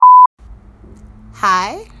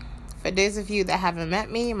Hi, for those of you that haven't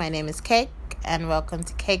met me, my name is Cake, and welcome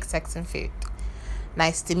to Cake, Sex, and Food.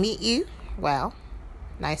 Nice to meet you. Well,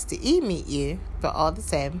 nice to meet you, but all the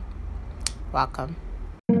same, welcome.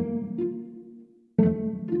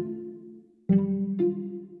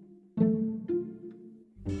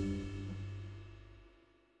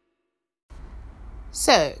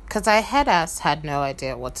 So, because I had no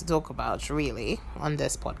idea what to talk about, really, on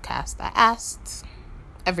this podcast, I asked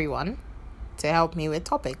everyone to help me with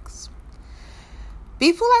topics.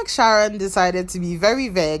 People like Sharon decided to be very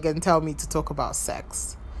vague and tell me to talk about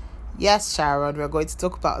sex. Yes, Sharon, we're going to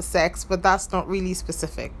talk about sex, but that's not really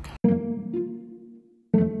specific.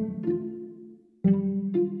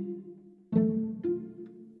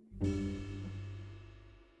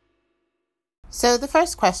 So the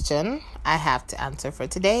first question I have to answer for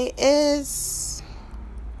today is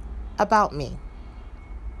about me.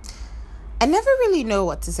 I never really know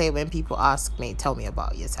what to say when people ask me, tell me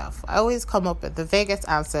about yourself. I always come up with the vaguest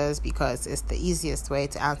answers because it's the easiest way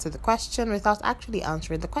to answer the question without actually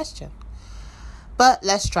answering the question. But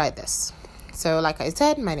let's try this. So like I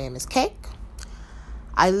said, my name is Cake.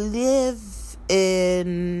 I live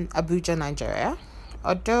in Abuja, Nigeria.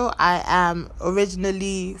 Although I am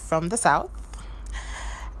originally from the South.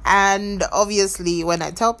 And obviously, when I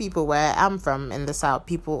tell people where I'm from in the South,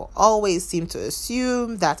 people always seem to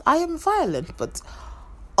assume that I am violent. But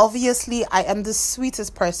obviously, I am the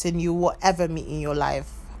sweetest person you will ever meet in your life.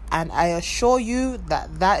 And I assure you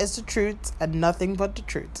that that is the truth and nothing but the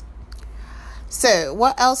truth. So,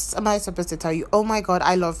 what else am I supposed to tell you? Oh my God,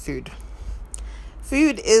 I love food.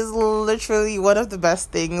 Food is literally one of the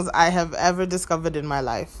best things I have ever discovered in my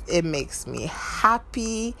life. It makes me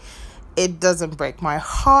happy. It doesn't break my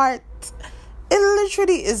heart. It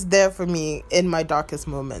literally is there for me in my darkest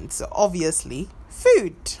moments. So obviously,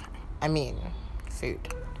 food.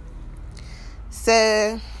 Food.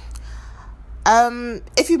 So,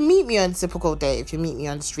 if you meet me on a typical day, if you meet me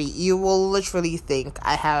on the street, you will literally think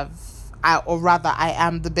I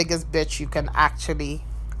am the biggest bitch you can actually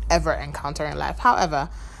ever encounter in life. However,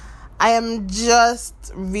 I am just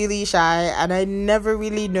really shy and I never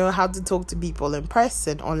really know how to talk to people in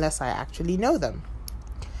person unless I actually know them.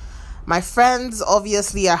 My friends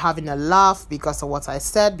obviously are having a laugh because of what I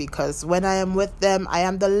said, because when I am with them, I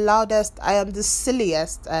am the loudest, I am the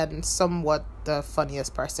silliest, and somewhat the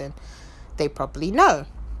funniest person they probably know.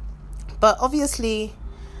 But obviously,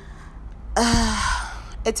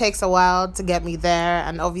 it takes a while to get me there,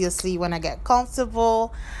 and obviously when I get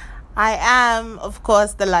comfortable, I am, of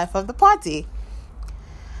course, the life of the party.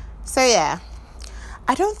 So yeah,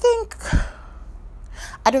 I don't think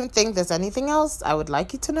there's anything else I would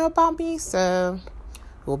like you to know about me, so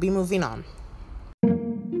we'll be moving on.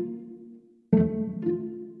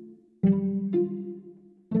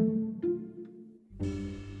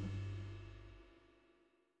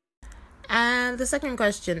 And the second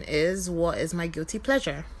question is, what is my guilty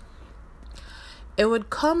pleasure? It would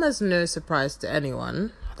come as no surprise to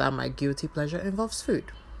anyone that my guilty pleasure involves food.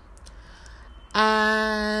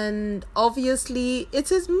 And obviously, it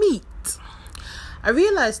is meat. I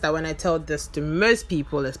realized that when I tell this to most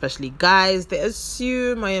people, especially guys, they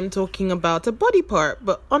assume I am talking about a body part.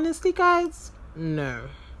 But honestly, guys, no.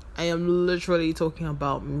 I am literally talking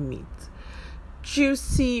about meat.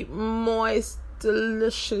 Juicy, moist,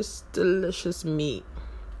 delicious meat.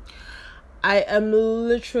 I am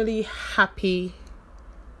literally happiest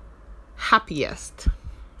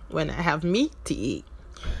when I have meat to eat.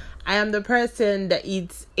 I am the person that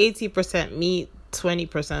eats 80% meat,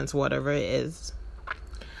 20% whatever it is.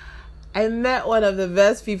 I met one of the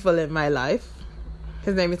best people in my life.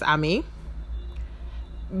 His name is Ami.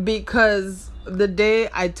 Because the day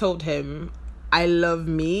I told him I love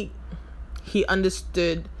meat, he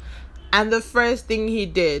understood. And the first thing he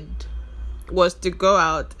did was to go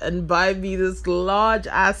out and buy me this large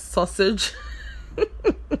ass sausage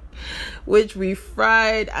which we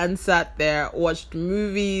fried and sat there, watched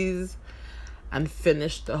movies, and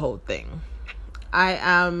finished the whole thing. I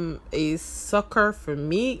am a sucker for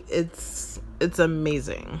meat. It's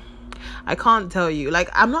amazing. I can't tell you.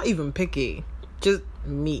 Like, I'm not even picky. Just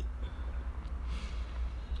meat.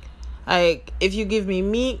 Like, if you give me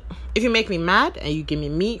meat, if you make me mad and you give me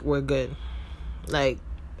meat, we're good. Like,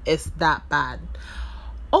 it's that bad.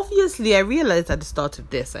 Obviously, I realized at the start of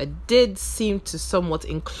this, I did seem to somewhat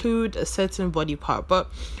include a certain body part, but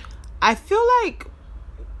I feel like,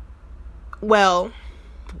 well,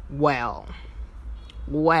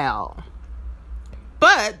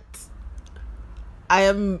 but I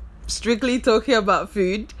am strictly talking about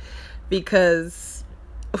food because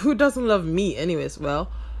who doesn't love meat anyways? Well,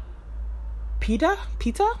 pita?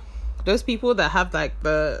 Those people that have like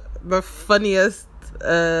the funniest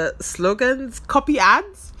slogans, copy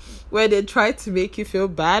ads, where they try to make you feel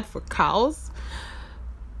bad for cows.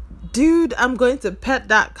 Dude, I'm going to pet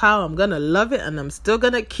that cow. I'm gonna love it, and I'm still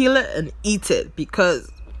gonna kill it and eat it because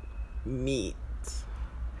meat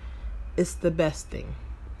is the best thing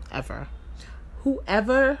ever.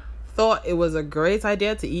 Whoever thought it was a great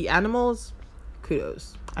idea to eat animals,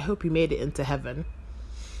 kudos. I hope you made it into heaven,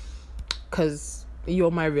 because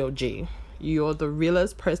you're my real G. You're the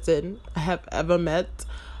realest person I have ever met.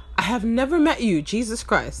 I have never met you, Jesus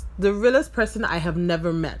Christ. The realest person I have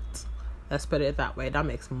never met. Let's put it that way. That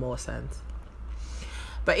makes more sense.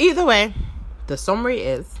 But either way, the summary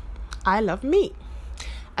is, I love meat.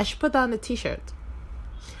 I should put that on a t-shirt.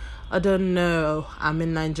 I don't know. I'm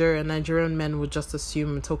in Nigeria. Nigerian men would just assume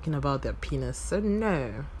I'm talking about their penis. So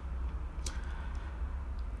no.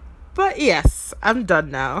 But yes, I'm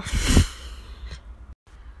done now.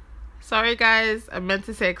 Sorry guys, I meant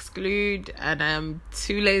to say exclude and I'm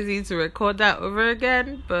too lazy to record that over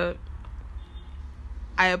again, but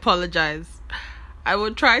I apologize. I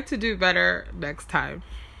will try to do better next time.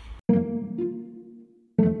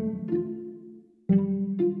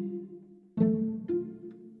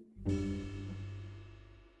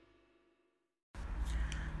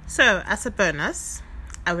 So, as a bonus,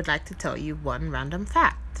 I would like to tell you one random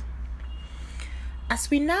fact. As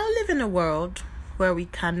we now live in a world where we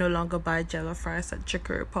can no longer buy jollof rice at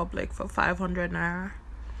Chicken Republic for 500 naira,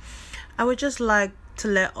 I would just like to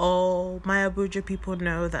let all my Abuja people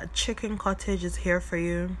know that Chicken Cottage is here for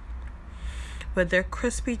you with their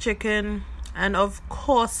crispy chicken and of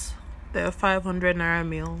course their 500 naira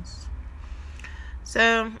meals.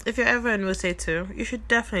 So if you're ever in Wuse too, you should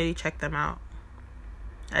definitely check them out.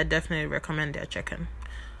 I definitely recommend their chicken,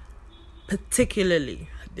 particularly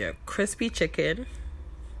their crispy chicken.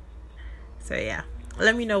 So yeah,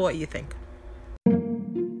 let me know what you think.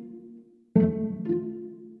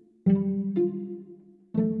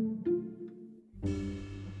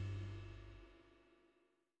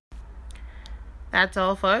 That's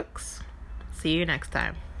all, folks. See you next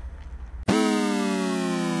time.